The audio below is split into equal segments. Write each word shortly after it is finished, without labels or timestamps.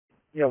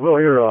Yeah, well,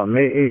 here on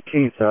May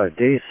 18th,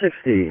 day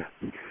 60.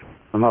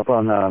 I'm up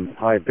on the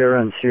high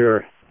Barrens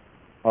here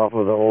off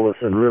of the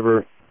Olison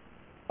River. It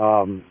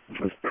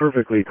was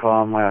perfectly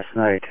calm last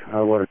night.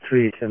 What a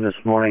treat. And this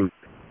morning,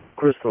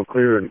 crystal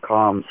clear and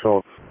calm.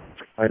 So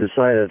I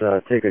decided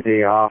to take a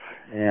day off,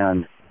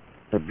 and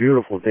it's a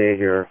beautiful day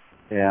here.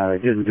 And I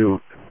didn't do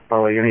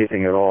hardly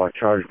anything at all. I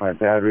charged my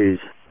batteries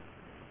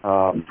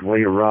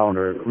way around.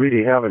 I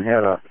really haven't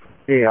had a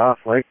day off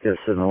like this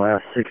in the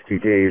last 60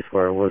 days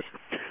where it was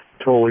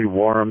totally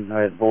warm.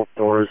 I had both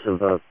doors of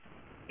the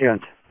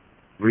tent,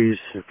 breeze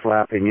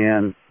flapping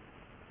in,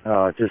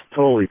 just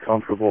totally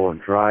comfortable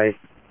and dry.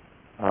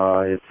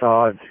 It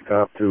thawed,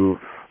 got up to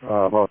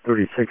about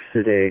 36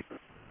 today.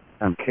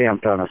 I'm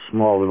camped on a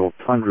small little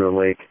tundra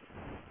lake,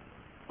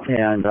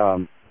 and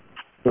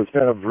so it's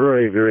been a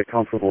very, very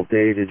comfortable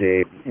day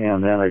today.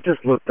 And then I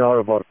just looked out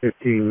about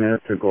 15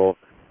 minutes ago,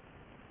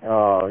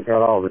 got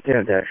out of the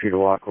tent actually to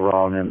walk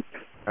around, and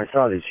I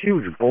saw these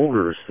huge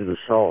boulders to the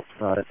south.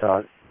 I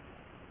thought,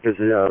 because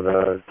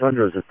the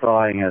tundras are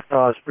thawing, and it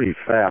thaws pretty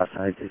fast.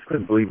 I just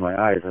couldn't believe my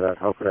eyes. I thought,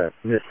 how could I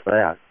miss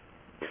that?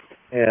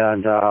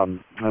 And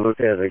I looked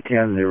at it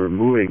again, they were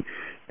moving.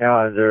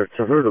 It's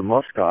a herd of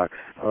muskox,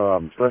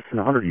 less than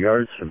 100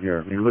 yards from here.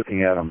 I mean,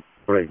 looking at them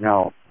right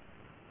now,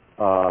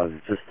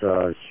 just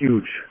a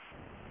huge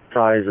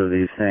size of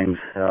these things.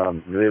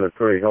 They look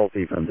very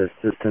healthy from this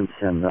distance,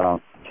 and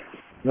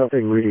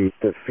nothing really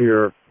to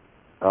fear.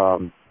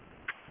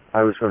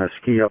 I was going to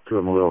ski up to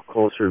them a little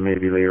closer,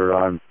 maybe later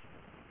on,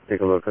 take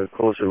a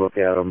closer look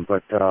at them,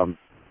 but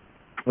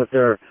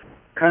they're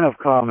kind of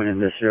common in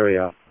this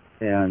area,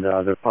 and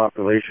their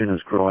population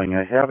is growing.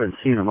 I haven't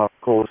seen them up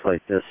close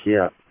like this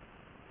yet,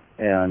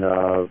 and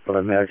but I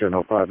imagine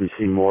I'll probably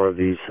see more of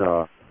these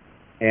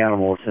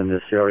animals in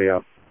this area.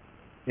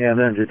 And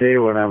then today,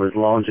 when I was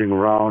lounging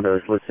around, I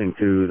was listening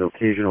to the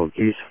occasional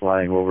geese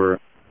flying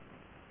over.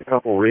 A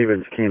couple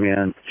ravens came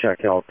in to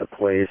check out the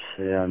place,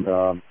 and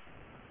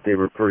they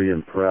were pretty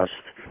impressed.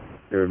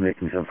 They were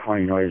making some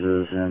funny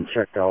noises and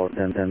checked out,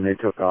 and then they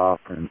took off.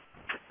 And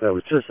that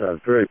was just a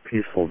very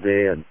peaceful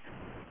day. And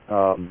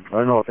I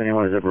don't know if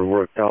anyone has ever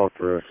worked out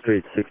for a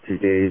straight 60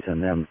 days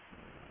and then,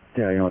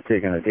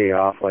 taking a day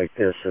off like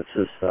this. It's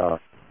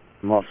just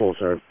muscles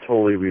are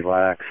totally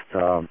relaxed.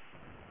 I'm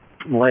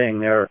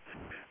laying there,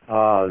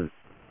 kind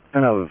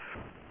of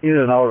in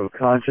and out of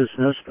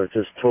consciousness, but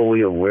just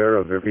totally aware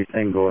of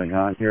everything going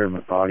on here. My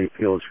body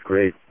feels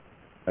great.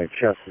 My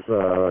chest is,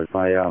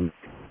 my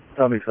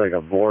stomach's like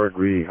a board,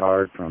 really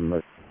hard from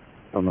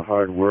the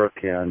hard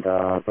work, and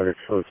but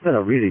it's been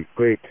a really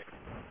great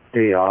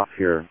day off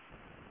here.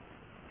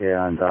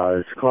 And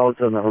there's clouds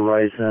on the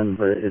horizon,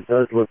 but it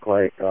does look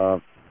like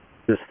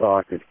this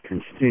thaw could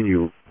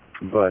continue.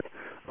 But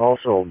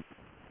also,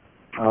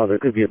 there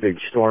could be a big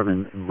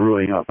storm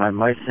brewing up.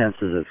 My sense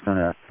is it's going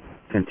to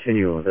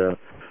continue. The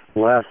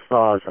last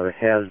thaws I've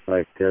had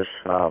like this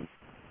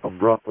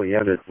abruptly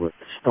ended with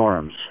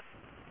storms.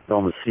 It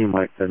almost seemed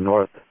like the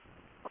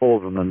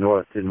cold from the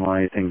north didn't want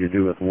anything to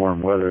do with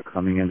warm weather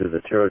coming into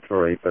the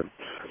territory, but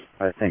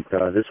I think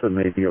this one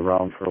may be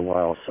around for a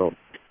while. So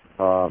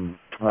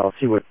I'll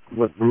see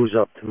what brews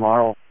up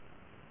tomorrow,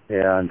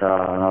 and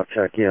I'll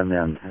check in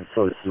then.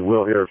 So this is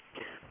Will here,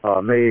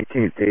 May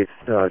 18th,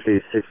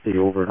 day 60,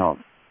 over and out.